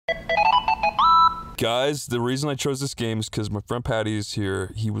Guys, the reason I chose this game is because my friend Paddy is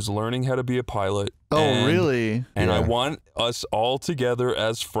here. He was learning how to be a pilot. Oh, really? And I want us all together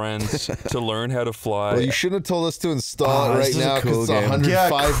as friends to learn how to fly. Well, you shouldn't have told us to install it right now because it's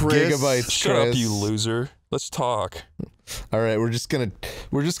 105 gigabytes. Shut up, you loser. Let's talk. All right, we're just gonna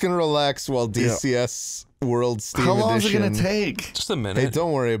relax while DCS World Steam How long Edition. is it gonna take? Just a minute. Hey,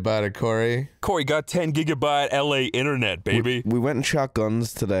 don't worry about it, Corey. Corey got 10 gigabyte LA internet, baby. We went and shot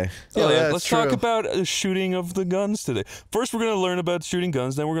guns today. Yeah, let's talk about shooting of the guns today. First, we're gonna learn about shooting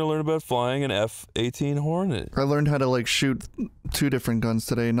guns. Then we're gonna learn about flying an F-18 Hornet. I learned how to like shoot 2 different guns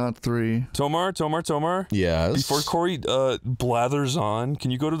today, not 3. Tomar. Yes. Before Corey blathers on,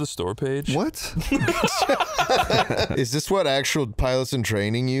 can you go to the store page? What? Is this what actual pilots in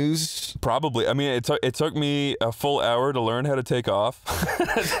training use? Probably. I mean, it took me a full hour to learn how to take off.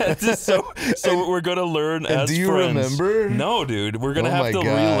 so we're gonna learn as do you friends. remember? No, dude. We're gonna Oh have my to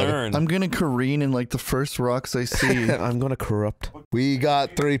God. relearn. I'm gonna careen in like the first rocks I see. I'm gonna corrupt. We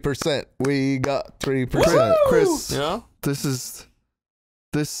got 3%. We got 3%. Chris, Yeah?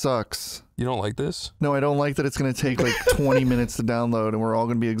 this sucks. You don't like this? No, I don't like that it's gonna take like 20 minutes to download and we're all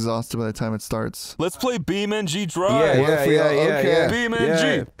gonna be exhausted by the time it starts. Let's play BeamNG Drive. Okay.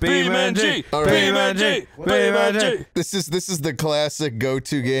 BeamNG. BeamNG. All right. BeamNG. BeamNG. This is the classic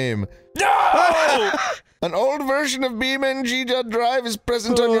go-to game. No! An old version of BeamNG.Drive is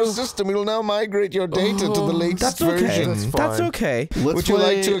present on your system. We will now migrate your data to the latest version. That's okay. Would you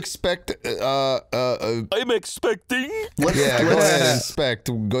like to expect? I'm expecting. Go ahead,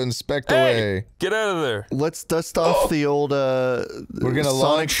 inspect. Go inspect away. Get out of there. Let's dust off the old We're gonna Sonic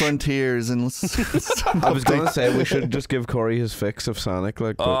launch Frontiers and let's I was gonna say we should just give Corey his fix of Sonic,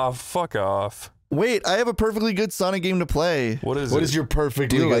 like. Oh, fuck off. Wait, I have a perfectly good Sonic game to play. What is What it? is your perfectly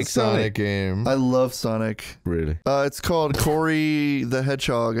Do you good like Sonic? game? I love Sonic. Really? It's called Cory the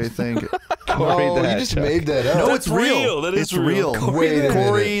Hedgehog, I think. Corey the you just Hedgehog. made that up. No, That's it's real. That is it's real. Wait a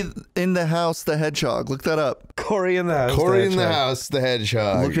Cory in the House the Hedgehog. Look that up. Corey in the house. Corey in the House, the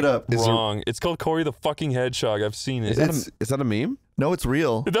Hedgehog. Look it up. Wrong. It's called Corey the fucking Hedgehog. I've seen it. Is that a meme? No, it's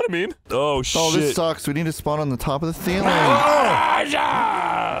real. Is that a meme? Oh, shit. Oh, this sucks. We need to spawn on the top of the ceiling.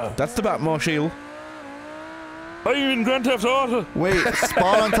 That's the Batmore shield. Are you in Grand Theft Auto? Wait,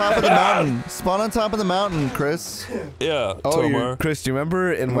 spawn on top of the mountain. Spawn on top of the mountain, Chris. Yeah, Oh, Tomar. Chris, do you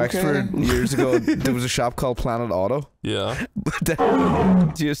remember in Wexford years ago there was a shop called Planet Auto? Yeah.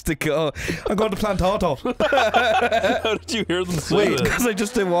 Used to go, I'm going to Planet Auto. How did you hear them say that? Because I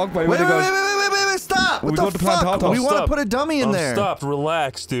just did walk by. Wait, stop! What We the go to Planet fuck? Auto. We want to Stop. put a dummy in there. Stop.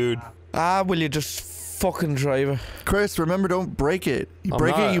 Relax, dude. Will you just fucking drive it? Chris, remember, don't break it. You I'm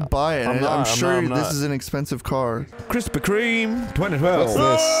break not. it, you buy it. I'm sure I'm this not. is an expensive car. Krispy Kreme 2012. What's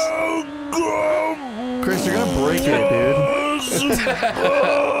this? Chris, you're gonna break it, dude.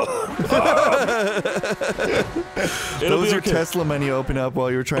 Those are Tesla menu open up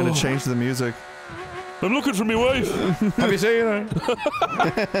while you're trying to change the music. I'm looking for my wife. Have you seen her?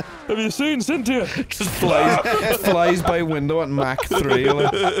 Have you seen Cynthia? Just flies by window at Mach 3.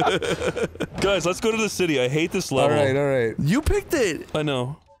 Guys, let's go to the city. I hate this level. All right. You picked it. I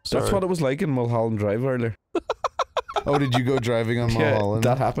know. Sorry. That's what it was like in Mulholland Drive earlier. Oh, did you go driving on Mulholland?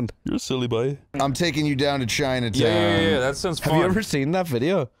 That happened. You're a silly boy. I'm taking you down to Chinatown. Yeah. That sounds fun. Have you ever seen that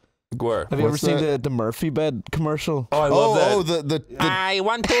video? Where? Have you ever What's seen that? the Murphy bed commercial? Oh, I love that. Oh, the I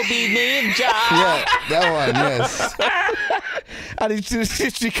want to be ninja. yeah, that one, yes. And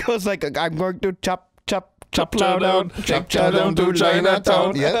she goes like, I'm going to chop chow down to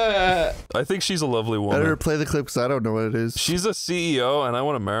Chinatown. Yeah. I think she's a lovely woman. Better play the clip because I don't know what it is. She's a CEO, and I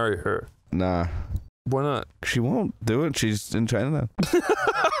want to marry her. Nah. Why not? She won't do it. She's in China now.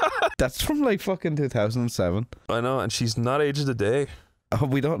 That's from like fucking 2007. I know, and she's not aged a day. Oh,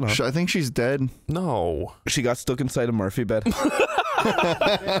 we don't know. I think she's dead. No. She got stuck inside a Murphy bed.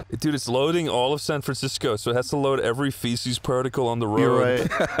 Dude, it's loading all of San Francisco, so it has to load every feces particle on the road. You're right.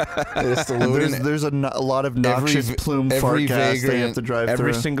 It's the loading. There's a lot of noxious plume fart gas they have to drive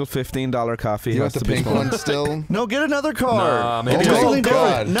Every through. single $15 coffee You has want the to be pink one still? No, get another car. Nah, maybe Do I- something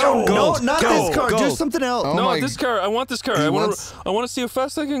God. different. No, Gold. not Gold. this car. Do Gold. something else. Oh No, my- this car. I want this car. He I want wants- to see how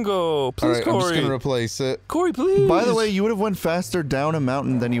fast I can go. Please, Alright, I'm just Corey. gonna replace it. Corey, please. By the way, you would have went faster down a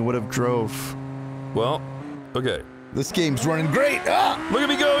mountain than you would have drove. Well, okay. This game's running great. Ah! Look at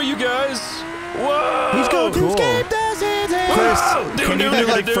me go, you guys. Whoa. He's going to escape the city. Chris, can you do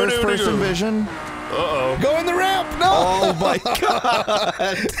like do, first-person do. vision? Uh-oh. Go in the ramp. No. Oh my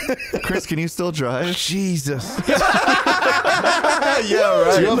god. Chris, can you still drive? Jesus. Yeah,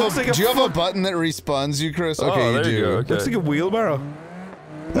 right. Do you have a button that respawns you, Chris? Okay, Oh, you there do. you go. Okay. Looks like a wheelbarrow.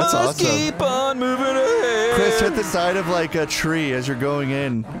 That's Must awesome. keep on moving ahead. Chris, hit the side of like a tree as you're going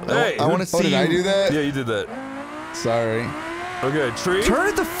in. Hey, I want to see did I you. do that? Yeah, you did that. Sorry. Okay, tree. Turn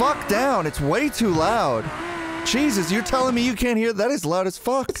it the fuck down. It's way too loud. Jesus, you're telling me you can't hear? That is loud as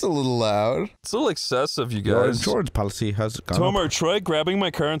fuck. It's a little loud. It's a little excessive, you Your guys. insurance policy has gone up. Tomar, try grabbing my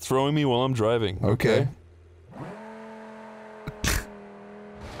car and throwing me while I'm driving. Okay.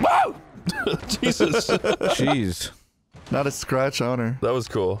 Wow! Jesus. Jeez. Not a scratch on her. That was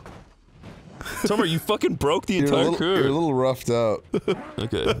cool. Tomar, you fucking broke the entire You're a crew. little roughed out.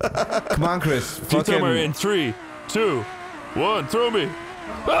 Okay. Come on, Chris. Do Tomar in 3, 2, 1, throw me.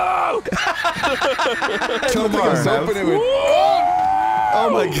 Oh! Tomar, open it with. Oh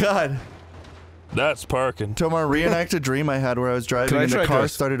my god. That's parking. Tomar, reenact a dream I had where I was driving Can I and the try, car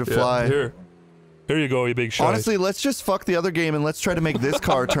Chris? started to Yeah, fly. Here you go, you big shot. Honestly, let's just fuck the other game and let's try to make this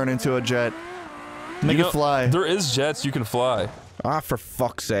car turn into a jet. Make You know, it fly. There is jets you can fly, Ah, for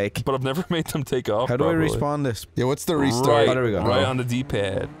fuck's sake. but I've never made them take off. How do I properly. respawn this? Yeah, what's the Right, restart? Oh, there we go. right Oh. on the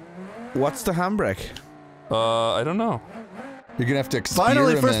D-pad. What's the handbrake? I don't know. You're gonna have to experiment.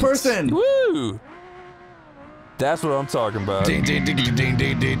 Finally, first person. Woo! That's what I'm talking about. Ding, ding, ding, ding, ding,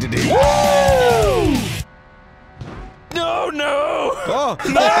 ding, ding, ding. No, no! Oh!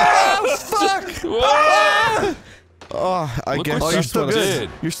 Oh, fuck! Whoa! Oh, I Look guess what Oh, you're that's still what it is. good.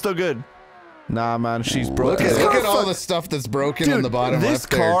 You're still good. Nah, man, she's Look broken. at, This car all fuck- the stuff that's broken Dude, on the bottom this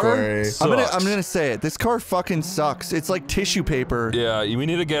left there, car- Corey. I'm gonna say it. This car fucking sucks. It's like tissue paper. Yeah, we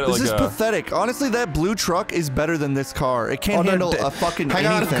need to get This like is a. pathetic. Honestly, that blue truck is better than this car. It can't Oh, no, handle d- a fucking Hang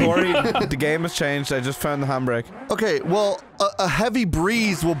anything. on, Corey. The game has changed. I just found the handbrake. Okay, well, a heavy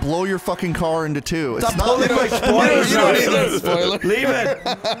breeze will blow your fucking car into two. It's Stop not pulling my You spoilers. don't need that spoiler. Leave it.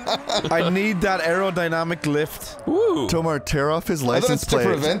 I need that aerodynamic lift. Woo! Tomar, tear off his I thought license it's to plate.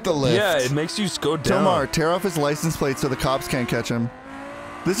 prevent the lift. Yeah, it makes you go down. Tomar, tear off his license plate so the cops can't catch him.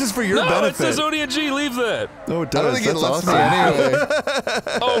 This is for your No, it benefit. says Oni and G. Leave that. Oh, it I does. don't think it That's lets me awesome. anyway.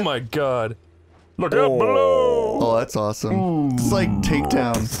 Oh my god. Look out below. Oh, that's awesome. It's like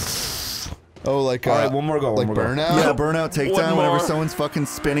takedown. Oh, like All right, one more go. like one more go. burnout. Yeah, burnout takedown One whenever more. someone's fucking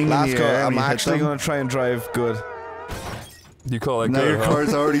spinning Last in the go. air. and I'm you hit actually them. gonna try and drive good. You call that Now good, your huh?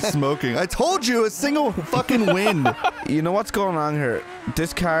 car's already smoking. I told you, a single fucking wind. You know what's going on here?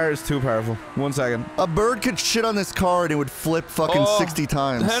 This car is too powerful. 1 second. A bird could shit on this car and it would flip fucking Oh, 60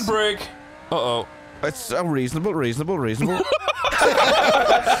 times. Handbrake. Uh-oh. It's reasonable. Was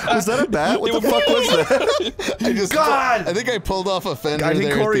that a bat? What the fuck was that? I just, God! I think I pulled off a fender I think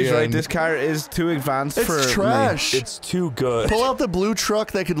there at Corey's the right. end. This car is too advanced for It's me. trash. It's too good. Pull out the blue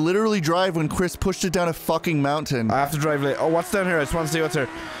truck that could literally drive when Chris pushed it down a fucking mountain. I have to drive late. Oh, what's down here? I just want to see what's here.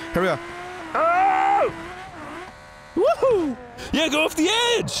 Here we go. Oh! Woohoo! Yeah, go off the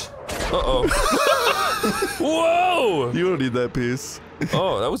edge. Uh-oh. Whoa! You don't need that piece.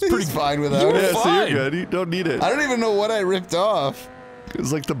 Oh, that was pretty He's fine without You're it. Yeah, so fine. you're good. You don't need it. I don't even know what I ripped off.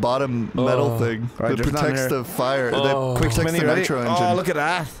 It's like the bottom metal thing Right, that there's none protects here. the fire, Oh. that Quick protects mini, the ready? nitro engine. Oh, look at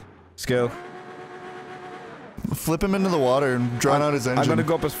that. Skill. Flip him into the water and drown out his engine. I'm gonna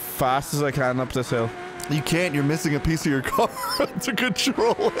go up as fast as I can up this hill. You can't. You're missing a piece of your car to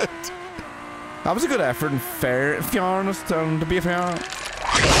control it. That was a good effort and fairness to be fair.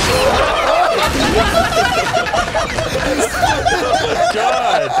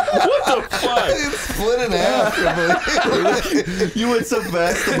 God! What the fuck? It's split in half. You went so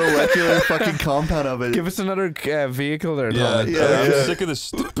fast, the molecular fucking compound of it. Give us another vehicle there, Yeah, Tommy. Yeah, I'm yeah. sick of this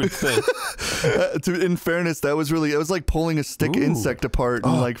stupid thing. In fairness, that was really. It was like pulling a stick Ooh. insect apart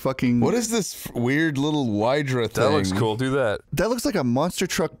and like fucking. What is this weird little Wydra thing? That looks cool. Do that. That looks like a monster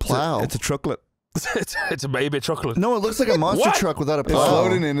truck plow. It's a trucklet. It's a baby chocolate. No, it looks like a monster What? truck without a It's plow.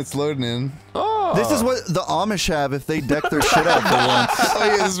 loading in. It's loading in. Oh. This is what the Amish have if they deck their shit out for once. Oh,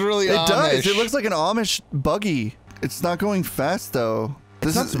 yeah, it's really It Amish. does. It looks like an Amish buggy. It's not going fast though.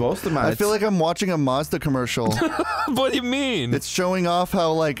 It's not supposed to, man. I feel like I'm watching a Mazda commercial. What do you mean? It's showing off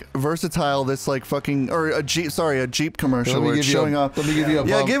how like versatile this like fucking or a Jeep. Sorry, a Jeep commercial Let me where give it's you showing a, off. Let me give you a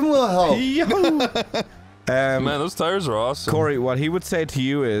Yeah, bump. give him a little help. Man, those tires are awesome. Corey, what he would say to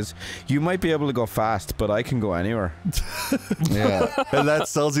you is, you might be able to go fast, but I can go anywhere. Yeah. And that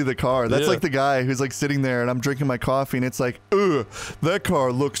sells you the car. That's Yeah. like the guy who's like sitting there and I'm drinking my coffee and it's like, ugh, that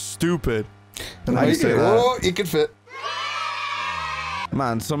car looks stupid. And then you say that. Oh, it could fit.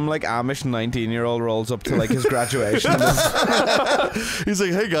 Man, some like Amish 19-year-old rolls up to like his graduation. He's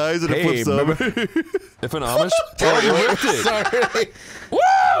like, hey guys, and it Hey, flips up. If an Amish. Oh, you ripped it. Sorry. Woo!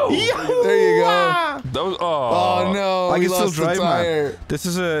 There you go. That was. Oh. Oh no. I we can still lost the drive, tire. man. This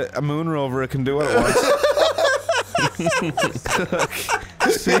is a moon rover. It can do what it wants.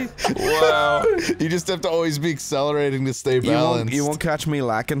 See? Wow. You just have to always be accelerating to stay balanced. You won't catch me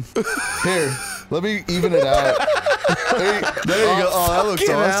lacking. Here, let me even it out. There you go. Oh, that looks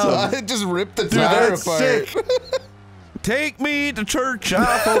awesome. I just ripped the Dude, tire that's apart. sick. Take me to church.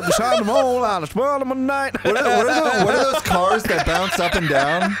 I focus on the mole on a swell of my night. What are those cars that bounce up and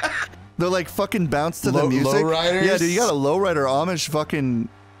down? They're like fucking bounce to the music. Lowriders? Yeah, dude, you got a lowrider Amish fucking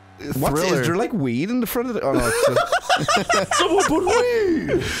What thriller. is there like weed in the front of the? Oh no, it's Someone put weed.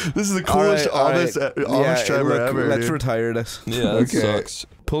 This is the coolest Amish yeah, driver look, ever. let's dude. retire this. Yeah, that sucks.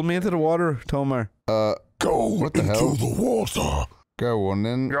 Pull me into the water, Tomar. Go what the hell? the water. Go on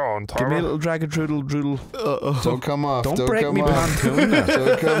then. Go on, Give me a little drag and droodle. Don't come off. Don't break come me off. pontoon.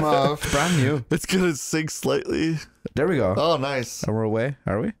 Don't come off. Brand new. It's gonna sink slightly. There we go. Oh, nice. And we're away.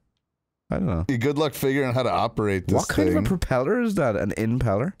 Are we? I don't know. Good luck figuring out how to operate this What kind thing. of a propeller is that? An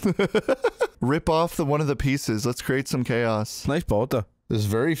impeller? Rip off one of the pieces. Let's create some chaos. Nice boat though. There's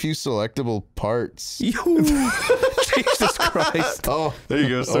very few selectable parts. Jesus Christ. Oh, There you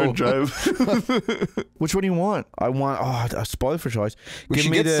go. Start Oh. drive. Which one do you want? I want a spoil for choice. we Give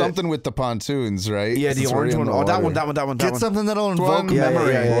should me get the something with the pontoons, right? yeah, the Since we're orange in one. the Oh, that water. one. Get something that'll invoke one. Yeah,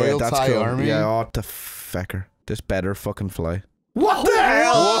 memory. Royal that's Thai cool. Army? Yeah, oh, the fecker. This better fucking fly. What the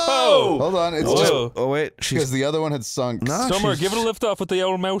hell? Whoa! Hold on, it's Whoa. just Oh wait, she's because the other one had sunk. No. Tomer, she's- give it a lift off with the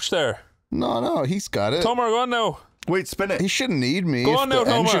old mouse there. No, he's got it. Tomer, go on now. Wait, spin it. He shouldn't need me Go if on the now,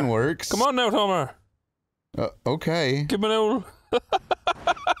 Tomer. engine works. Come on now, Tomer. Okay. Give me an old. Come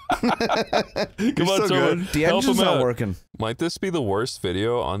You're on, so Tomer. good. the Help engine's him not out. working. Might this be the worst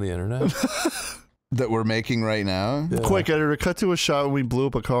video on the internet? That we're making right now. Yeah. Quick, editor, cut to a shot when we blew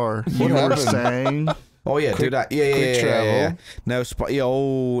up a car. What You were happened? saying. Oh yeah, do that. Yeah, quick travel. Now spot. Yeah,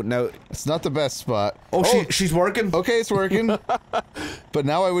 oh now. It's not the best spot. Oh, she's working. Okay, it's working. But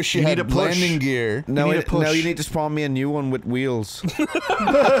now I wish she You had need to push. landing gear. Now, need to push. now you need to spawn me a new one with wheels. All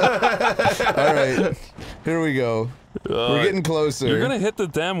right, here we go. We're getting closer. You're gonna hit the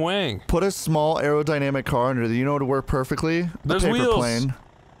damn wing. Put a small aerodynamic car under there. You know what would work perfectly? There's a paper wheels. plane.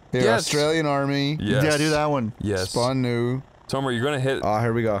 Here, Yes. Australian Army. Yes. Yeah, do that one. Yes. Spawn new. Tomer, you're gonna hit. Oh,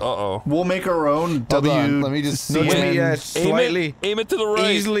 here we go. Uh-oh. We'll make our own Hold W. on, let me just see. Nudge it. me, Aim slightly. it to the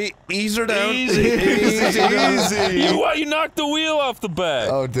right. Easily, ease her down. Easy. You knocked the wheel off the back.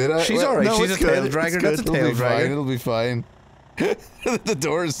 Oh, did I? She's Wait, alright. no, She's a it's good. tail It's dragger. good. That's a It'll tail be fine. dragger. It'll be fine. The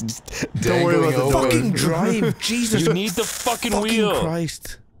door's just Don't worry dangling about the open. door. Fucking drive, Jesus. You need the fucking fucking wheel.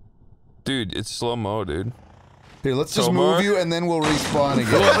 Christ. Dude, it's slow-mo, dude. Here, let's just Tomar? move you and then we'll respawn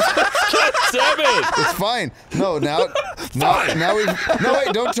again. Damn it! It's fine. No, now we. No,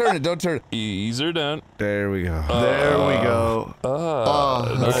 wait! Don't turn it. Don't turn it. Ease her down. There we go. There we go.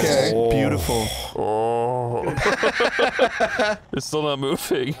 Nice. Okay. Beautiful. Oh. It's still not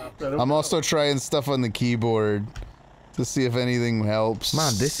moving. I'm also trying stuff on the keyboard to see if anything helps.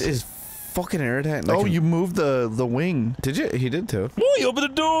 Man, this is fucking irritating. Oh, you moved the wing. did you? He did too. Oh, you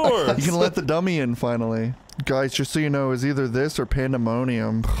opened the door. You can let the dummy in finally. Guys, just so you know, it's either this or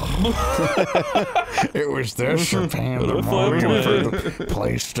pandemonium. It was this or Pandemonium for the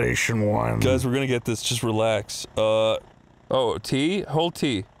PlayStation 1. Guys, we're gonna get this. Just relax. Oh, T? Hold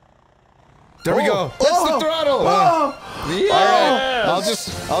T. There we go. That's the throttle. Yeah. I'll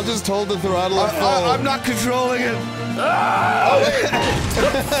just hold the throttle at full. I'm not controlling it.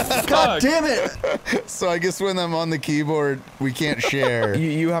 God damn it! So I guess when I'm on the keyboard, we can't share.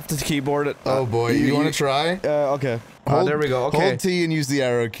 You have to keyboard it. Oh boy, you want to try? Okay. There we go. Okay. Hold T and use the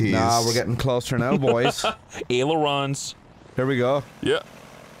arrow keys. Nah, we're getting closer now, boys. Ailerons. Here we go. Yeah.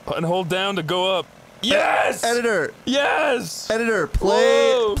 And hold down to go up. Yes! Editor, Yes! editor,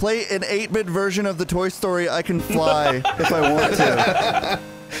 Whoa. play an 8-bit version of the Toy Story I Can Fly if I want to.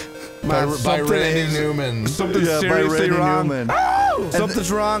 by something Randy is- Newman. Something's Yeah, by seriously Randy wrong. Newman.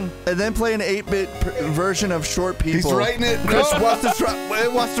 Something's wrong. And then play an 8-bit version of Short People. He's writing it. Chris, No.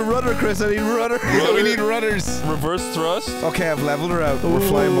 what's the rudder, Chris? I need rudder. We need rudders. Reverse thrust. Okay, I've leveled her out. We're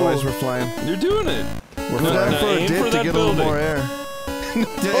flying, boys. We're flying. You're doing it. Go down for a aim dip for to that get a little building. more air.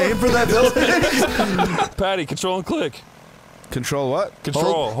 Yeah, aim for that building. Patty, control and click. Control what?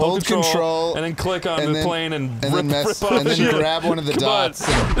 Control. Hold control, and then click on and the then- plane and and rip, then rip off and then shit. grab one of the Come on. dots.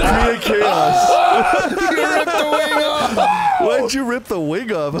 And Create chaos. you ripped the wing off. Why'd you rip the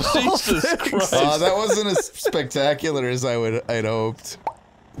wing off? Jesus Christ. That wasn't as spectacular as I'd hoped.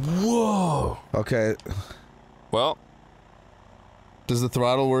 Whoa. Okay. Well, Does the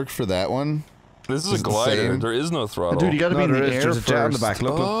throttle work for that one? this is Is a it the glider. same? There is no throttle. Dude, you gotta be in the there is. air There's a jet on the first. back.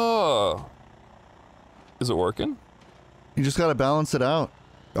 Look, look. Oh. Is it working? You just gotta balance it out.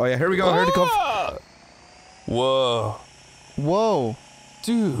 Oh yeah, here we go. Here it comes. Ah! Whoa. Whoa.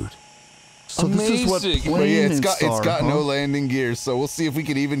 Dude. So this is what Amazing. But yeah, planes it's are, got huh? no landing gear, so we'll see if we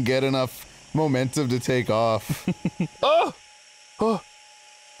can even get enough momentum to take off. Oh! Oh!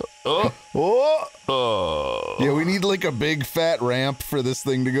 Oh! Oh! Oh! Yeah, we need like a big fat ramp for this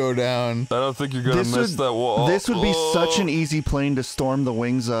thing to go down. I don't think you're gonna This miss would- that wall. This would be such an Oh. easy plane to storm the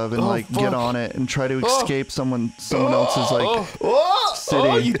wings of and Oh, like fuck. get on it and try to Oh. escape someone else's like Oh! Oh! city.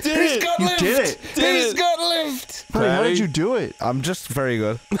 Oh, you did He's it! got You lift! did it. Did He's it. got lift! Barry, how did Patty? you do it? I'm just very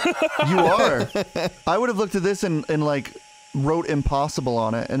good. You are. I would have looked at this and like wrote impossible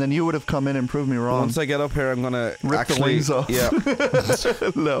on it, and then you would have come in and proved me wrong. Once I get up here, I'm gonna Rip actually, the wings off. Yeah,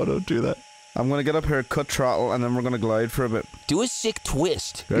 No, don't do that. I'm gonna get up here, cut throttle, and then we're gonna glide for a bit. Do a sick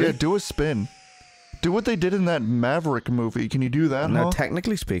twist. Ready? Yeah, do a spin. Do what they did in that Maverick movie. Can you do that? Now, huh?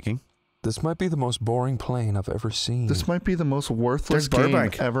 technically speaking, This might be the most boring plane I've ever seen. This might be the most worthless There's game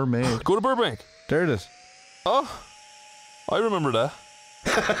Burbank. ever made. Go to Burbank. there it is. Oh, I remember that.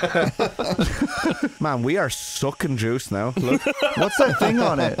 Man, we are sucking juice now. Look, What's that thing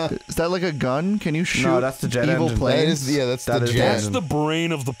on it? Is that like a gun? Can you shoot? No, that's the jet evil engine. That planes? is, yeah, that's That the is- jet. That's the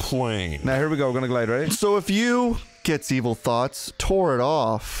brain of the plane. now here we go. We're gonna glide, ready? So if you gets evil thoughts, tore it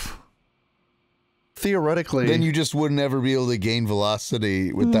off. Theoretically, Then you just wouldn't ever be able to gain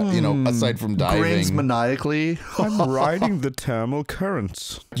velocity with that, you know, aside from grins diving. maniacally. I'm riding the thermal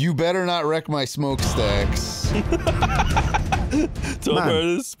currents. You better not wreck my smokestacks. Don't Man. hurt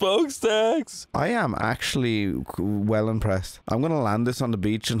his smokestacks. I am actually well impressed. I'm gonna land this on the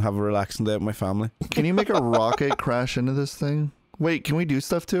beach and have a relaxing day with my family. Can you make a rocket crash into this thing? Wait, can we do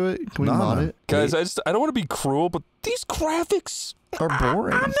stuff to it? Can we No, mod man. it? Guys, I don't want to be cruel, but these graphics Are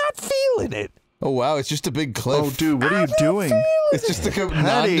boring. I'm not feeling it. Oh wow, it's just a big cliff. Oh, dude, what are you doing? It's just a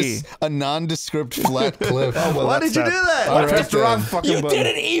Patty. nondescript flat cliff. Why did you do that? All I right, pressed the wrong then. fucking You button.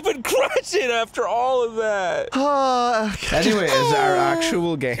 didn't even crash it after all of that. Anyway, is our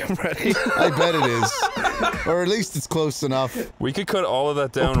actual game ready? I bet it is. Or at least it's close enough. We could cut all of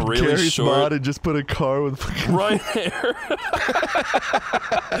that down really Gary's mod short. and just put a car with fucking Ryanair.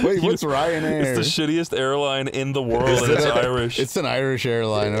 Wait, what's Ryanair? It's the shittiest airline in the world, and it's Irish. It's an Irish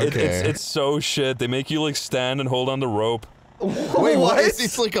airline, It- okay. it's so shit. They make you like stand and hold on the rope. Wait, what?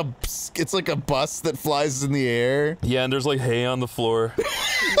 It's like a bus that flies in the air. Yeah, and there's like hay on the floor.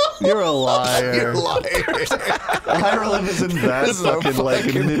 You're a liar. You're lying. Ireland isn't that This is a fucking like a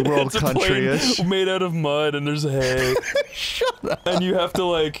fucking- mid-world It's a country-ish. plane made out of mud, and there's hay. Shut up. And you have to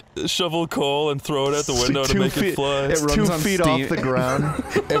like shovel coal and throw it out the window to make it fly. It runs 2 on feet steam. off the ground.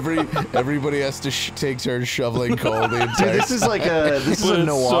 Everybody has to take turns shoveling coal the Dude, entire this is like a But a it's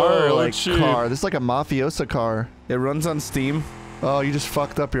noir so like cheap. car. This is like a mafiosa car. It runs on steam. Oh, you just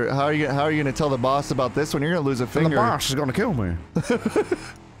fucked up your. How are you gonna tell the boss about this one? You're gonna lose a And finger. the boss is gonna kill me.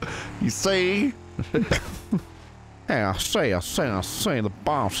 You see, Hey, I say, the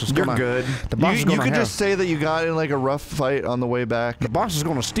boss is you're gonna. good. The boss is You gonna could have- just say that you got in like a rough fight on the way back. The boss is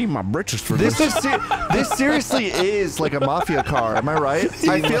gonna steam my britches for This this. is this seriously is like a mafia car. Am I right?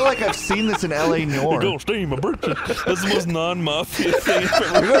 I feel like I've seen this in L.A. You're Noir. gonna steam my britches. That's the most non-mafia thing I've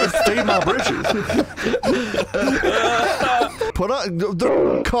ever You're gonna stain my britches. Put on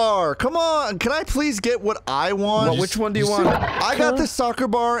the car. Come on. Can I please get what I want? Which one do you want? I got the soccer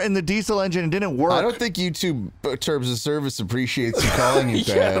bar and the diesel engine. It didn't work. I don't think YouTube Terms of Service appreciates you calling it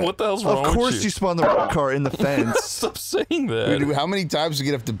Yeah, that. what the hell's wrong Of course with you spawned the car in the fence. Stop saying that. Dude, how many times do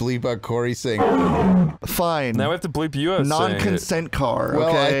you have to bleep out Corey saying, Fine. Now we have to bleep you out saying it. Non-consent car. Well,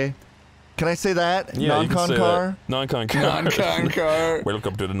 Okay. Can I say that? Yeah, you can Non-con say car. that. Non-con car. non-con car?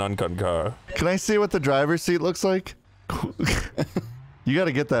 Welcome to the non-con car. Can I see what the driver's seat looks like? You got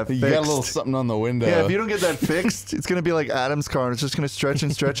to get that fixed. You got a little something on the window. Yeah, if you don't get that fixed, it's gonna be like Adam's car, and it's just gonna stretch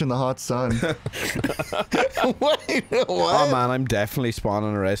and stretch in the hot sun. Wait, what? Oh man, I'm definitely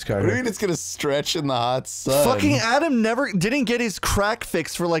spawning a race car What do you here. mean it's gonna stretch in the hot sun? Fucking Adam didn't get his crack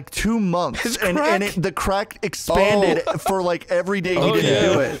fixed for like 2 months, and the crack expanded for like every day he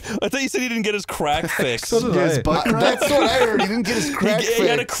didn't do it. I thought you said he didn't get his crack fixed. So did Yeah, his I. butt crack. That's what I heard. He didn't get his crack He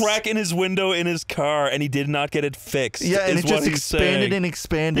had a fixed. crack in his window in his car, and he did not get it fixed. Yeah, and is it just what he's expanded saying. and He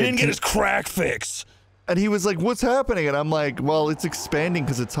expanded. didn't get his crack fixed. And he was like, "What's happening?" And I'm like, "Well, it's expanding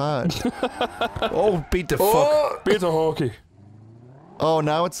because it's hot." Oh, beat the fuck. Oh, Beat the hockey. Oh,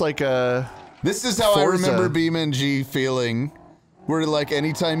 now it's like a. this is how Forza. I remember BeamNG feeling. Where like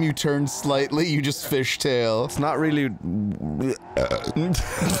anytime you turn slightly, you just fishtail. It's not really.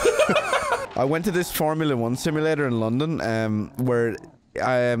 I went to this Formula One simulator in London, where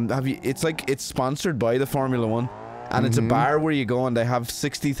it's sponsored by the Formula One, and it's a bar where you go and they have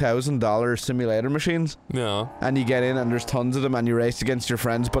 $60,000 simulator machines, Yeah. and you get in and there's tons of them and you race against your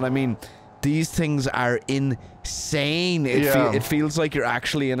friends. But I mean, these things are insane. It feels like you're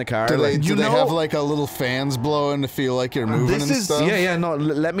actually in a car. Do they, like, do they have like a little fans blowing to feel like you're moving and stuff? Yeah. No,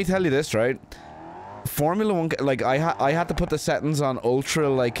 let me tell you this, right? Formula One, like I had to put the settings on ultra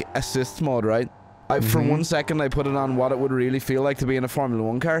like assist mode, right? For 1 second I put it on what it would really feel like to be in a Formula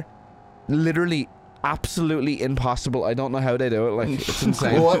One car. Literally absolutely impossible. I don't know how they do it. Like, it's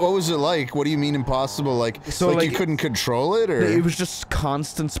insane. What was it like? What do you mean impossible? Like, so like you couldn't control it, or it was just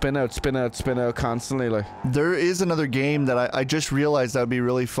constant spin out constantly. Like, there is another game that I just realized that would be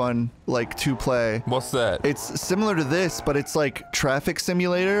really fun, like, to play. What's that? It's similar to this, but it's like traffic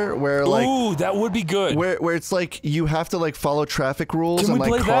simulator where like ooh, that would be good. Where it's like you have to like follow traffic rules and like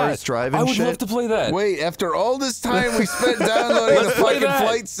play cars that? driving. I would shit. love to play that. wait, after all this time we spent downloading the fucking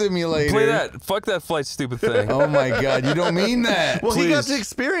flight simulator. Play that. Fuck that flight stupid thing. Oh my god, you don't mean that. Well, Please. he got to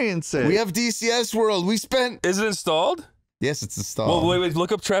experience it. We have DCS World. We spent. Is it installed? Yes, it's installed. Well, wait.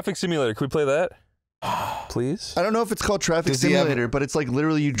 Look up Traffic Simulator. Can we play that? Please. I don't know if it's called Traffic Does he have- Simulator, but it's like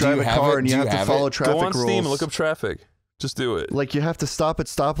literally you Do drive you a have car it? and you Do have you to have follow it? traffic Go on rules. Steam and look up traffic. Just do it. Like you have to stop at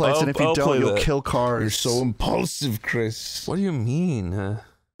stoplights, and if you I'll don't, play you'll that. kill cars. You're so impulsive, Chris. What do you mean?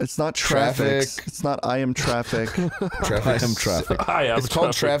 It's not traffic. Traffic. It's not I am traffic. Traffic. I am traffic. I am It's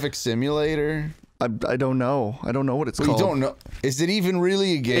called Traffic Simulator. I don't know. I don't know what it's Well, called. you don't know. Is it even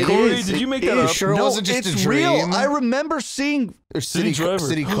really a game? Corey, did you make that It up? is. Sure it no, wasn't just it's a dream? real. I remember seeing. Or City Driver.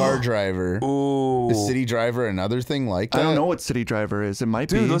 City Car Driver. Ooh. Is City Driver another thing like that? I don't know what City Driver is. It might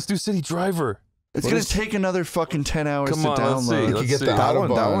Dude, be. let's do City Driver. It's what gonna is- take another fucking 10 hours Come to on, let's see. download. You Let's could get see. the That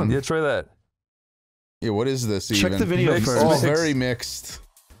Autobahn. one. Yeah, try that. Yeah, what is this Check even? the video Mixed. first. Oh, Mixed. very mixed.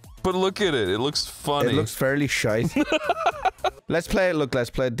 But look at it. It looks funny. It looks fairly shite. Let's play it. Look, let's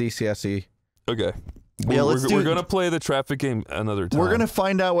play DCSE. Okay. Yeah, We're gonna play the traffic game another time. We're gonna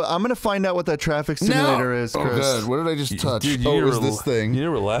find out what I'm gonna find out what that traffic simulator is, Chris. Oh, good. What did I just touch? Dude, oh, you it was need to this thing. You need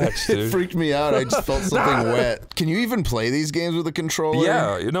to relax, It dude. freaked me out. I just felt something wet. Can you even play these games with a controller?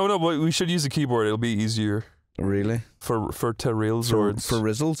 Yeah, no, but we should use a keyboard. It'll be easier Really? for Terrell Zords. For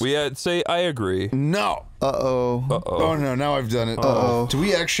Rizzles? We had say I agree. No. Uh-oh. Oh no, now I've done it. Uh-oh. Do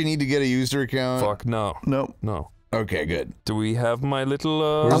we actually need to get a user account? Fuck no, Nope. no. Okay, good. Do we have my little?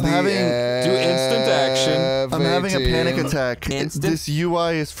 I'm having- Do instant action. I'm having a panic attack. Instant- This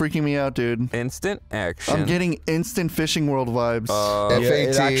UI is freaking me out, dude. Instant action. I'm getting instant Fishing World vibes. Yeah, it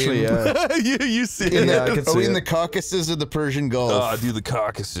F-18. actually, you see In it. Yeah, I the, can are we see in it. the Caucasus or the Persian Gulf? do the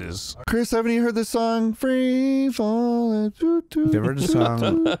Caucasus. Chris, haven't you heard the song Free Falling? You ever heard the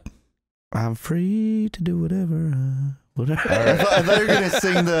song? I'm free to do whatever. Whatever. I thought you were gonna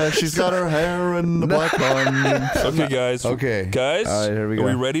sing the "She's got her hair in the black bun." Okay, guys. Okay. Guys, All right, here we are go.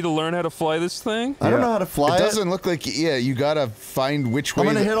 we ready to learn how to fly this thing? I don't know how to fly It it. doesn't look like, yeah, you gotta find which way.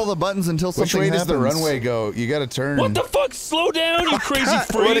 I'm gonna hit all the buttons until Which something way does happens. the runway go? You gotta turn. What the fuck? Slow down, you crazy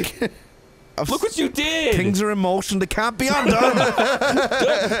freak! Look what you did! Things are in motion. They can't be undone.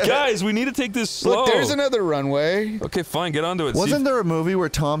 Guys, we need to take this slow. Look, there's another runway. Okay, fine, get onto it. Wasn't there a movie where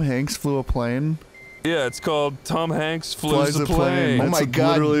Tom Hanks flew a plane? Yeah, it's called Tom Hanks Flies a a Plane. plane. Oh That's my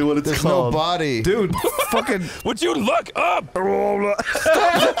god, literally what it's there's called. no body. Dude, fucking. Would you look up? I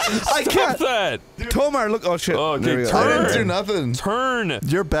Stop can't. that! Tomar, look. Oh, shit. Oh, okay, There we go. I turn. didn't do nothing. Turn!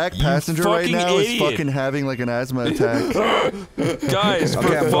 Your back You passenger right fucking now is idiot. fucking having like an asthma attack. Guys, Okay,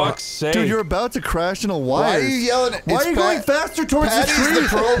 for I'm fuck's sake. Dude, you're about to crash into Why wires. are you yelling? Why It's are you going faster towards Patty's the tree? the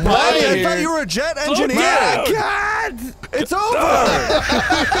pro Patty, pilot I here. thought you were a jet engineer. down. God, it's over.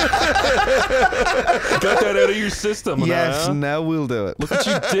 Got that out of your system. Yes, huh? now we'll do it. Look what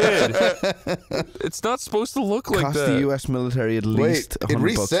you did. It's not supposed to look like Cost that. the U.S. military at Wait, least it $100 bucks.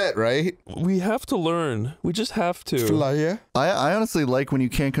 reset, right? We have to learn. We just have to. Flyer. I honestly like when you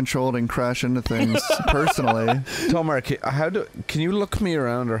can't control it and crash into things. Personally, Tomar, can you look me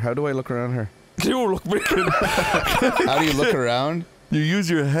around, or how do I look around her? You look weird. How do you look around? you use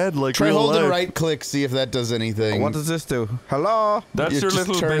your head like Try real holding life. right click, see if that does anything. What does this do? Hello? That's You're your just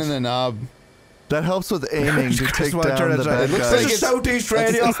little turning bit. the knob. That helps with aiming to Just take wanna turn down it the down. bad It looks guys. like It's it's Southeast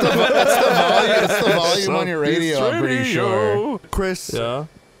Radio. It's the volume. It's the volume on your radio. I'm pretty sure. Chris, Yeah.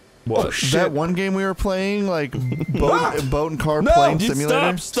 What? that one game we were playing, like boat and car plane You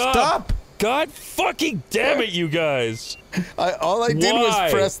simulator. Stop! God fucking damn it, you guys! All I did Why?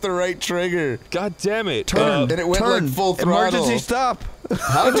 was press the right trigger, God damn it! Turn. and it went Turn. like full throttle. Emergency stop.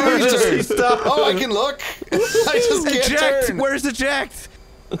 How do you Emergency turn? stop. Oh, I can look. I just can't Eject. turn. Where's eject?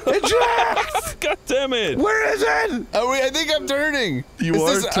 Eject. God damn it! Where is it? I think I'm turning. You Is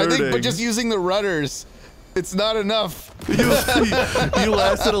are this, I think, turning. but just using the rudders, it's not enough. You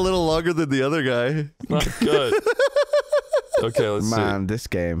lasted a little longer than the other guy. Not good. Okay, let's see. Man, this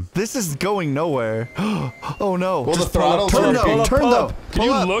game. This is going nowhere. Oh no. Well, the throttle's Turn working. though. Turn though. Can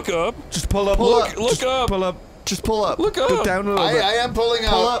you look up? Just pull up. Look up. Pull up. Just pull up. Look up. Go down a little bit. I am pulling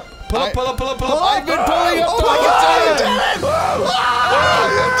Pull up. up. Pull up. I've been pulling up the whole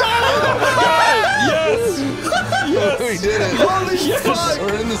Yes! time. We did it. Holy fuck.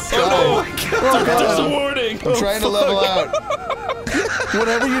 We're in the sky. Oh, there's a warning. I'm trying to level out.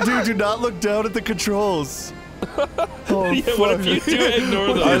 Whatever you do not look down at the controls. Oh, Yeah, what if you do ignore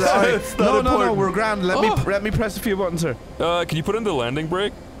those? It's not No, important. we're grand. Let me press a few buttons here. Can you put in the landing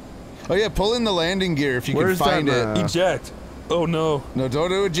brake? Oh yeah, pull in the landing gear if you Where's can find that, it. Eject. Oh no. No, don't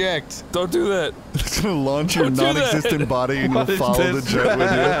do eject. Don't do that. It's gonna launch your Don't do that. non-existent body and What you'll is follow this? the jet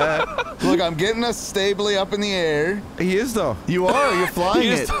with Look, I'm getting us stably up in the air. He is though. you. You are. You're flying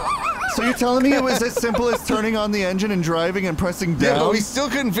You it. just- So you're telling me it was as simple as turning on the engine and driving and pressing Yeah, down? but we still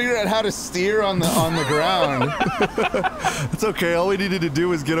couldn't figure out how to steer on the ground. It's okay. All we needed to do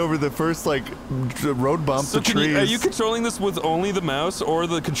was get over the first like road bump, So the can trees. you, are you controlling this with only the mouse or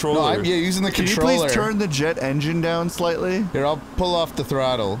the controller? No, I'm using the Can you controller. please turn the jet engine down slightly? Here, I'll pull off the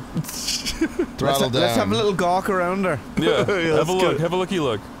throttle. Throttle down. Let's have a little gawk around her. Yeah. Yeah, Have a let's look. go. Have a looky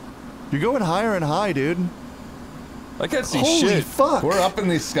look. You're going higher and high, dude. I can't see Holy shit. fuck! We're up in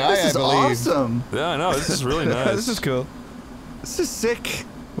the sky, This I is believe. awesome. Yeah, I know. This is really nice. This is cool. This is sick.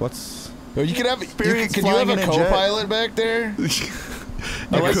 What's? Oh, you could have. Experience Can you have flying a in a jet. co-pilot back there? I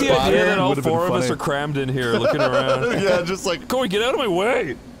like could the spot idea her. that all Would've been four of us funny. are crammed in here looking around. Yeah, just like, Corey, get out of my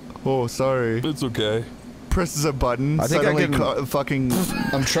way. oh, sorry. It's okay. Presses a button. I think I suddenly can- fucking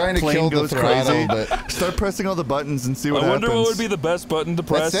I'm trying to plane kill the goes throttle, crazy. but Start pressing all the buttons and see what I wonder happens. what would be the best button to that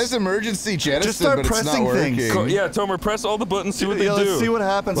press. says emergency jettison, Just start but it's not pressing working. things. Yeah, Tomer, press all the buttons, see what yeah, they do. let's see what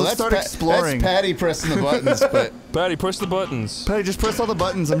happens. Well, let's that's start exploring. That's Paddy pressing the buttons, but Patty, push the buttons. Patty, just press all the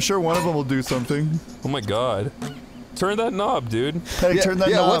buttons. I'm sure one of them will do something. Oh my god. Turn that knob, dude. Patty, yeah, turn that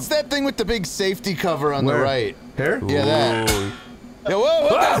yeah. knob. What's that thing with the big safety cover on Where? the right? Here? Yeah, that. Ooh. Yeah, whoa,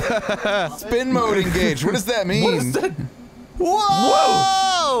 what? Spin mode engaged. What does that mean? What is that?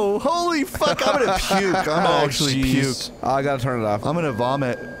 Whoa! Holy fuck! I'm gonna puke. I'm gonna Oh, actually jeez. puke. I gotta turn it off. I'm gonna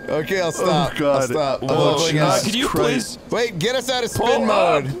vomit. Okay, I'll stop. Oh, God. I'll stop. I'm Oh, pulling Jesus out. can you Christ. please Wait, get us out of pull spin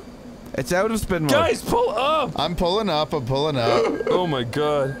up? mode. It's out of spin mode. Guys, pull up! I'm pulling up. I'm pulling up. Oh my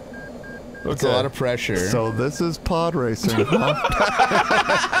god. That's a lot of pressure. So this is pod racing,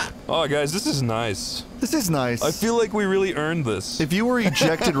 huh? Oh, guys, this is nice. This is nice. I feel like we really earned this. if you were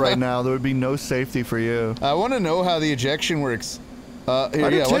ejected right now, there would be no safety for you. I want to know how the ejection works. Here, I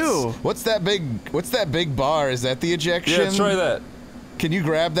do yeah, too. What's that big bar? Is that the ejection? Yeah, try that. Can you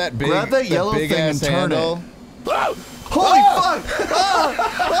grab that big Grab that yellow big thing ass and turn it. handle? Holy fuck!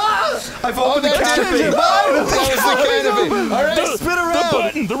 I've Oh, opened the that canopy. did it. That was the canopy. All right, The, spin the around.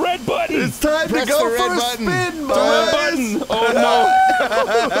 button, the red button. It's time Press to go the red for a button. spin, the red boys! button. Oh no.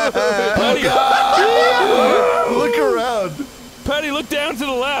 Patty, Look around. Patty, look down to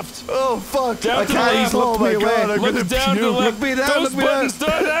the left. Oh fuck! Down to the left. Oh my me god! away. I'm Look gonna down to the puke. left. Look me down, Those look me down. buttons do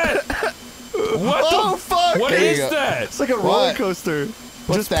that. What Oh the? fuck! What There you is go. that? It's like a What? roller coaster.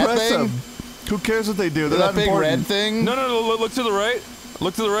 What's Just that press thing? them. Who cares what they do? They're that not big important. red thing. No, look to the right.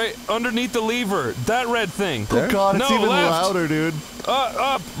 Look to the right. Underneath the lever. That red thing. Oh god, it's No, even left. louder, dude.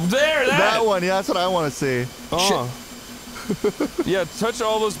 Up. There, That one, yeah, that's what I want to see. Yeah, touch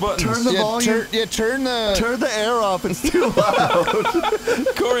all those buttons. Turn the volume. Turn the. Turn the air off. It's too loud.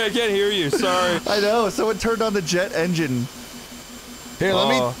 Corey, I can't hear you. Sorry. I know. Someone turned on the jet engine. Here, let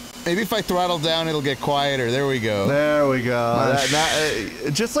me. Maybe if I throttle down, it'll get quieter. There we go. There we go.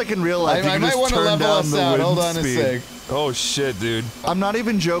 Just like in real life, you I can might just want to turn level down us the out. wind Hold on speed. a sec. Oh shit, dude. I'm not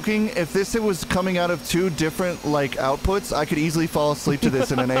even joking. If this was coming out of two different like outputs, I could easily fall asleep to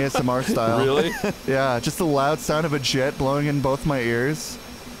this in an ASMR style. Really? Yeah, just the loud sound of a jet blowing in both my ears.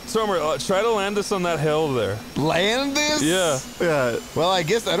 Somer, try to land us on that hill there. Land this? Yeah. Yeah. Well, I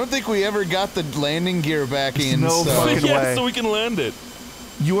guess I don't think we ever got the landing gear back in. no so. fucking Yeah, way. so we can land it.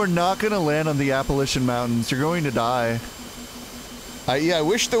 You are not going to land on the Appalachian Mountains. You're going to die. Yeah, I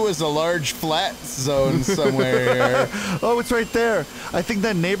wish there was a large flat zone somewhere here. Oh, it's right there. I think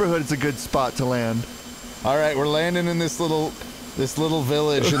that neighborhood is a good spot to land. All right, we're landing in this little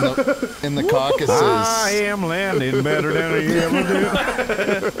village in the Caucasus. I am landing better than I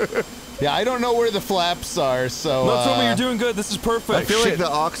ever do. Yeah, I don't know where the flaps are, so. No, Tomer, you're doing good. This is perfect. I feel like the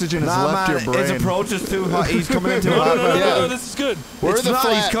oxygen has left your brain. his approach is too hot. He's coming in too No, hot. Yeah. this is good. Where It's are the not.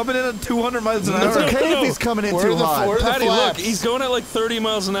 flaps? He's coming in at 200 miles an It's hour. okay No. if he's coming in Where too are the- hot. where are the Patty, look, flaps? he's going at like 30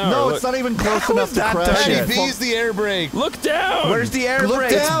 miles an hour. No, Look. it's not even close enough to that crash Patty, it. B's the air brake. Look down. Where's the air Look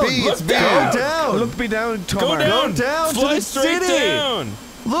brake? down. It's B. It's Look B. down. Go down. Look me down, Tomer. Go down. Go down to Fly the straight city. down.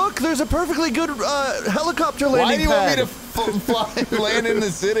 Look, there's a perfectly good helicopter landing Why do you want me pad. to laying in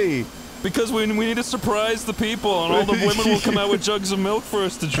the city? Because we need to surprise the people, and all the women will come out with jugs of milk for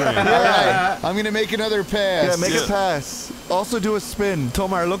us to drink. All right, I'm gonna make another pass. Yeah, make a pass. Also do a spin.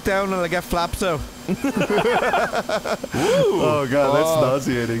 Tomar, look down and I get flaps out. Oh god, that's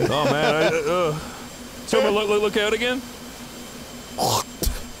nauseating. Oh man, Tomar, look out again.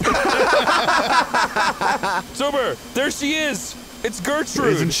 Tomar, there she is. It's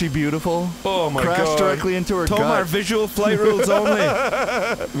Gertrude. Isn't she beautiful? Oh my god. Crashed directly into her Tomar, gut. visual flight rules only.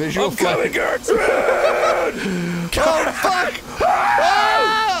 Visual Coming, Gertrude! Oh fuck!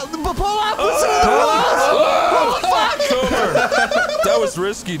 Pull up! Tomar, that was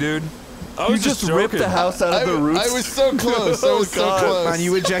risky, dude. I was You just joking. ripped the house out of the roots. I was so close. I was so close. Man,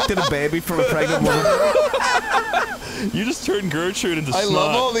 you ejected a baby from a pregnant woman. You just turned Gertrude into snot. I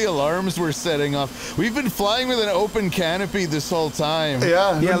love all the alarms we're setting off. We've been flying with an open canopy this whole time.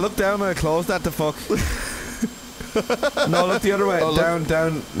 Yeah. Yeah, look down and I closed that the fuck. No, look the other way. Oh, down.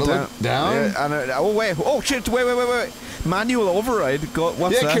 Look down? Yeah, and, oh, wait. Oh, shit. Wait. Manual override.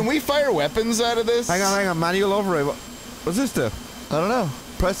 What's that? Yeah, can we fire weapons out of this? Hang on. Manual override. What's this do? I don't know.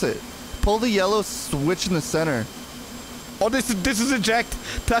 Press it. Pull the yellow switch in the center. Oh, this is eject.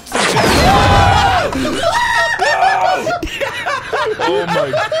 That's the eject. Oh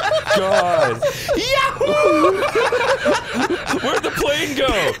my god. Where'd the plane go?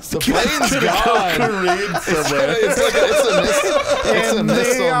 The plane's gone. It's a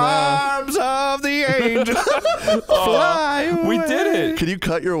missile now. Arms of the angel. Fly away. We did it. Can you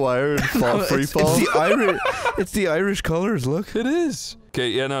cut your wire and fall free fall? It's the Irish colors, look. It is. Okay,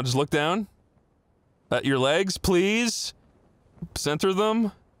 yeah, now just look down. At your legs, please. Center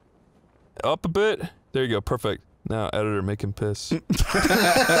them. Up a bit. There you go, perfect. Now, editor, make him piss. I've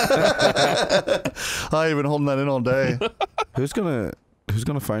been holding that in all day. Who's gonna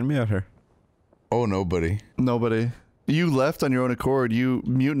find me out here? Oh, nobody. Nobody. You left on your own accord. You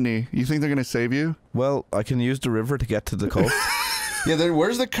mutiny. You think they're gonna save you? Well, I can use the river to get to the coast. Yeah,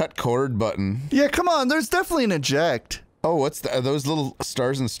 where's the cut cord button? Yeah, come on. There's definitely an eject. Oh, what's are those little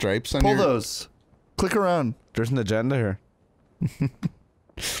stars and stripes on Pull your... those. Click around. There's an agenda here.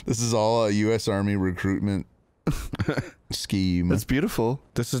 This is all a U.S. Army recruitment scheme. That's beautiful.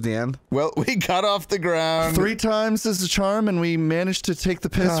 This is the end. Well, we got off the ground. 3 times is a charm, and we managed to take the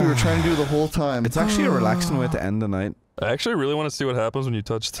piss we were trying to do the whole time. It's actually a relaxing way to end the night. I actually really want to see what happens when you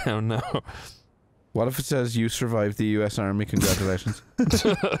touch down now. What if it says you survived the U.S. Army? Congratulations.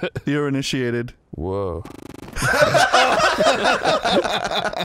 You're initiated. Whoa.